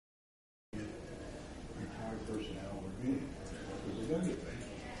community because they don't get paid.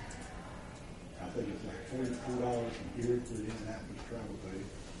 I think it's like $44 from here to the Indianapolis travel pay.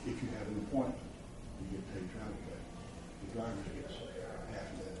 If you have an appointment, you get paid travel pay. The drivers get half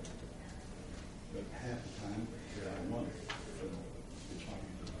of that. But half the time, they're out of money. So it's hard to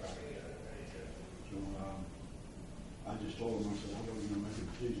get the driver. So I just told them, I said, I'm going to make a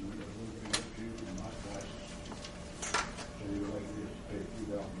decision. I'm going to look at you and my prices. So you were like this, pay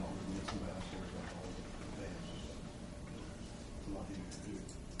 $3,000 and get somebody else there about all the advance and stuff. It's a lot easier to do.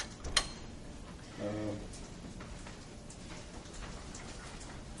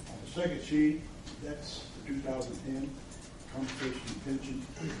 On the second sheet, that's the 2010 compensation and pension.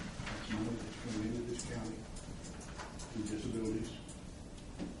 That's money that's coming into this county through disabilities.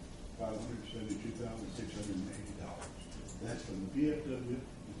 $572,680. That's from the VFW,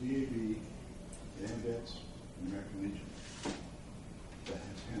 the DAB, the AMVETS, and the American Legion that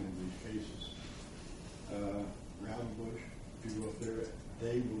has handled these cases. Rowdenbush, if you go up there,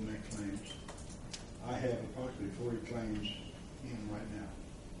 they will make claims. I have approximately 40 claims in right now.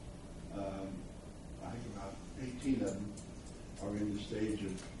 I think about 18 of them are in the stage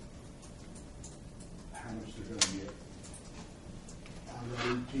of how much they're going to get. Out of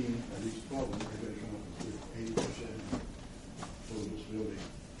 18, at least 12 of them are going to come up with 80% total disability,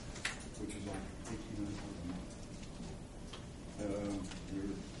 which is like $1,800 a month.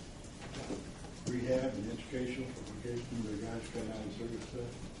 Rehab and educational for vacation, the guys cut out of service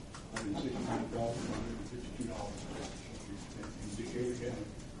stuff. $169,152 in Decatur County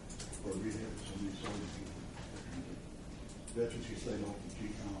for rehab of somebody's service. Veterans who stayed off the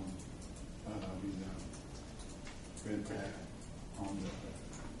GCOM, Grand Pack on the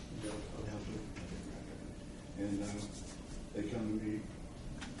Delta, and they come to me.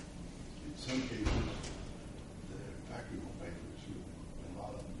 In some cases, the factory won't pay for this, and a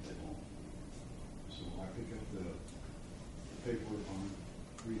lot of them they won't. So I pick up the paperwork on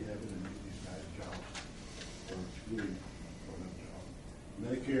rehab and make these guys jobs or excluding for another job.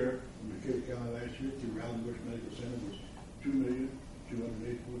 Medicare from Decatur County last year through Rowdenbush Medical Center was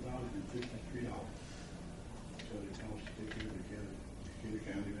 $2,284,053. So it costs to take care of Decatur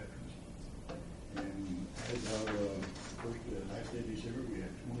County veterans. And as of last day of December, we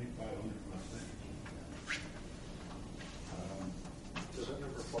had 2,500 plus veterans. Does that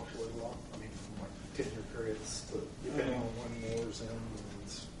number fluctuate a lot? I mean, from like 10-year periods, depending on when wars end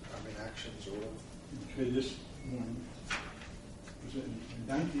and actions or whatever? Okay, this one was in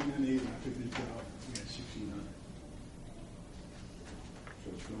 1998 when I took this job, we had 1,600. So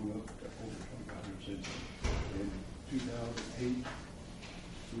it's gone up to over 2,500 since. In 2008,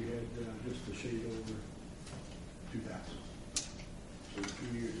 we had just a shade over 2,000. So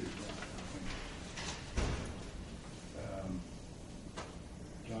 2 years is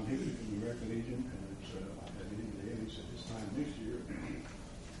John Higley from the American Legion, and it's I had a meeting today, and he said this time next year,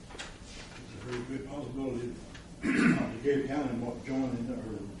 it's a very good possibility Decatur County might join in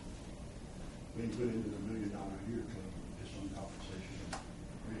or being put into the $1 million a year club just on compensation and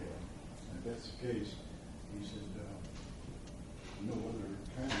rehab. And if that's the case, he said no other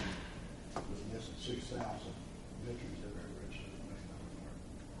county with less than 6,000 veterans have ever registered $1 million mark.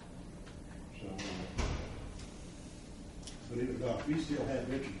 So, believe it or not, we still have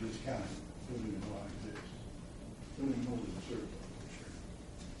veterans in this county don't even know I exist. Don't even know they're certified.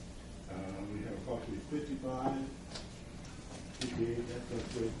 We have approximately 58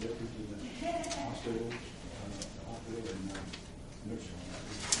 veterans in the hospitals, and nursing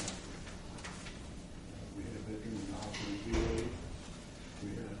homes. We have veterans in the hospital in VA. We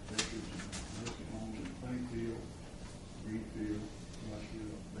have veterans in nursing homes in Plainfield, Greenfield,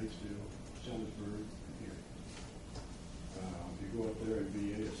 Rushville, Batesville, Sellersburg, and here. If you go up there and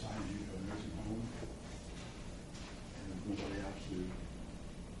VA assigns you to a nursing home, and there's nobody else to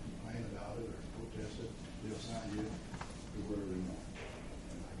complain about it or protest it, they'll assign you to wherever they want.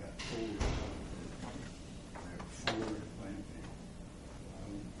 And I got 4 in Sellersburg. I have 4 in Plainfield.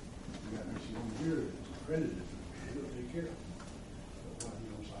 We got nursing home here that's accredited for VA, they'll take care of them. But why you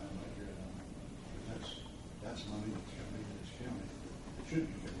don't sign them like that? Because that's money that's coming into this county. It should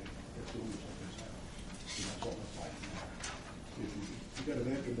be coming. That's the only stuff that's happening. And that's all we're fighting now. If you got a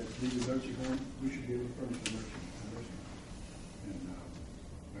veteran that's leaving a nursing home, we should be able to furnish a nursing home. And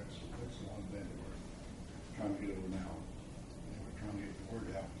that's the one thing that we're trying to get over now. And we're trying to get the word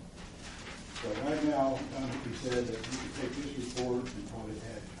out. So right now, he said that we could take this report and probably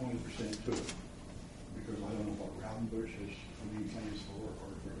add 20% to it. Because I don't know what Rowdenbush is putting claims for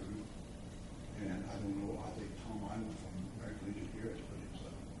or for who. And I don't know, I think Tom Island from American Legion here has put his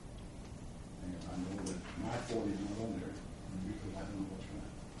up. And I know that my 40 is not on there because I don't know what's going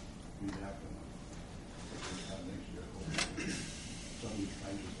to be happening this time next year.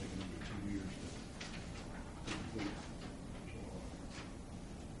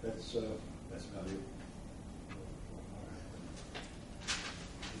 that's about it.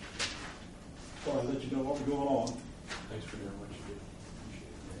 Sorry, I'll let you know what we're going on. Thanks for doing what you do.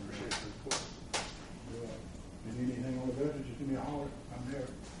 Appreciate the report. If you need anything on the budget, just give me a holler. I'm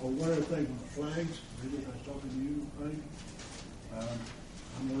there. Oh, one other thing on the flags. Really, I was talking to you, Frank.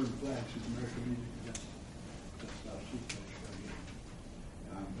 I'm ordering flags with American Music. That's about a suitcase I get.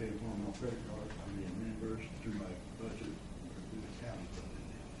 And I'm paying for them on credit card. I'm being reimbursed through my budget, through the county budget.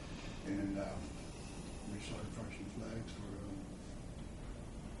 And we started furnishing flags for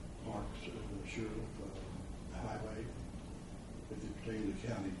parks, sheriff, highway. If they pertain to the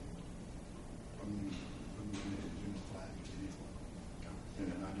county, I'm going to do the flags anyway. And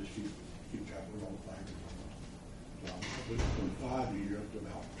then I just keep track of all the flags. So I'm from 5 a year up to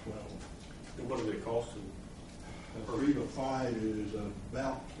about 12. And what do they cost? 3 to 5 is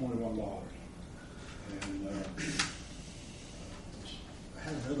about $21. And I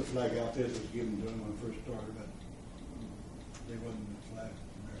had another flag out there that was given to them when I first started, but they wasn't the flag of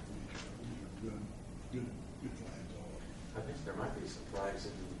American Legion. These are good flags all. I think there might be some flags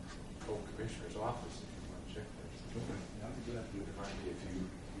in the old commissioner's office if you want to check those. Okay, yeah, I think that's good. There might be a few.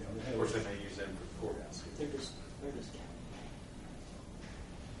 Yeah, Of course, they may use them for the courthouse. They're just county.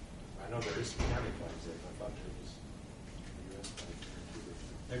 I know there is some county flags there. I thought there was U.S. flags there too.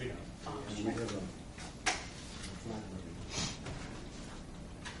 Maybe not. And we have a flag raising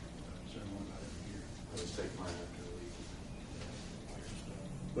ceremony about every year. I'll just take mine after the week.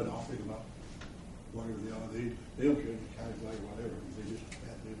 But I'll pick them up, whatever they are. They don't care if it's county flag or whatever. They just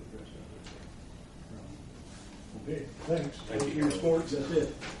have to be able to dress up. Okay, thanks. Thank you. Your sports, that's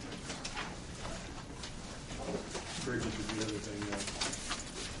it. Bridget, did you have anything else?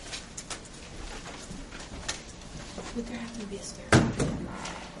 Would there happen to be a spare?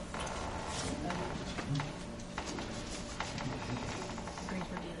 Green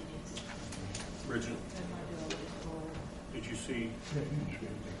for daily news. Bridget, That might be all it is for. did you see? Yeah, you just read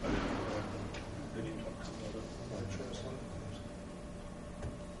it. Did you talk about it?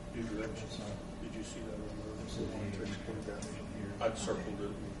 Did you see that on the I'd circled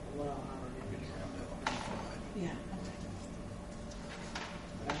it. Well, Yeah.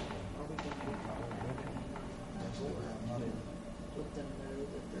 are we going to let them know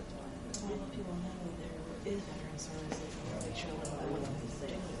that they're Well, let people know there is veteran services. Make sure that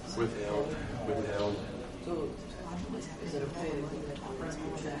Withheld. So, is it okay to leave it on I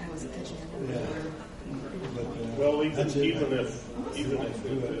was pitching Well, even That's it. even if it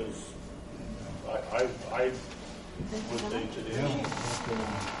is, I would think today,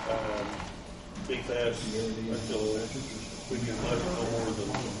 be fast until we get much more than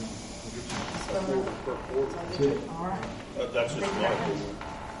a quarter per quarter. All right. That's just my opinion.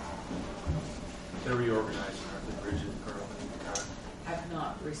 They're reorganizing, aren't they, Bridget, currently? I've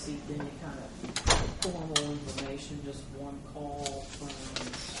not received any kind of formal information, just one call from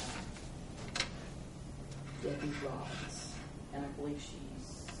Debbie Robbins, and I believe she's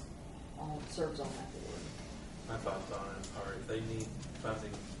serves on that board. My thoughts on it are if they need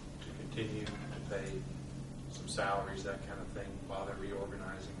funding to continue to pay some salaries, that kind of thing, while they're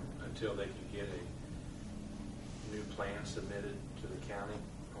reorganizing, until they can get a new plan submitted to the county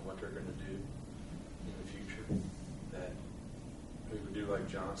on what they're going to do in the future, that we would do like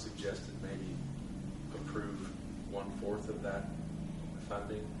John suggested, maybe approve 1/4 of that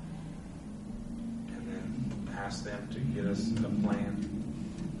funding, and then ask them to get us a plan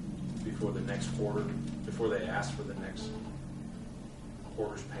before the next quarter, before they ask for the next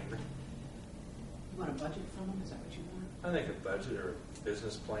quarter's payment. You want a budget from them? Is that what you want? I think a budget or a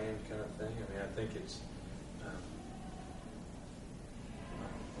business plan kind of thing. I mean, I think it's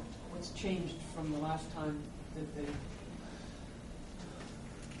What's changed from the last time that they?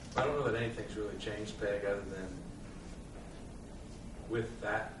 I don't know that anything's really changed, Peg, other than with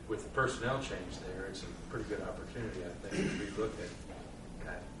the personnel change there, it's a pretty good opportunity, I think, if we look at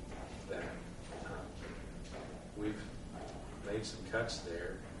that. We've made some cuts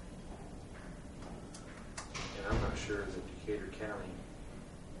there, and I'm not sure that Decatur County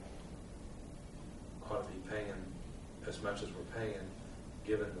ought to be paying as much as we're paying,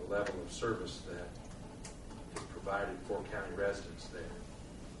 given the level of service that is provided for county residents there.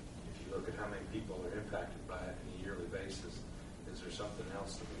 If you look at how many people are impacted by it on a yearly basis, is there something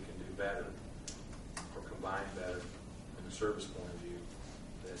else that we can do better or combine better from a service point of view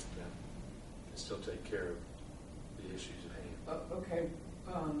that can still take care of the issues at hand? Okay.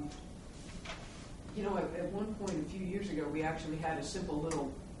 You know, at one point a few years ago, we actually had a simple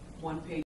little one-page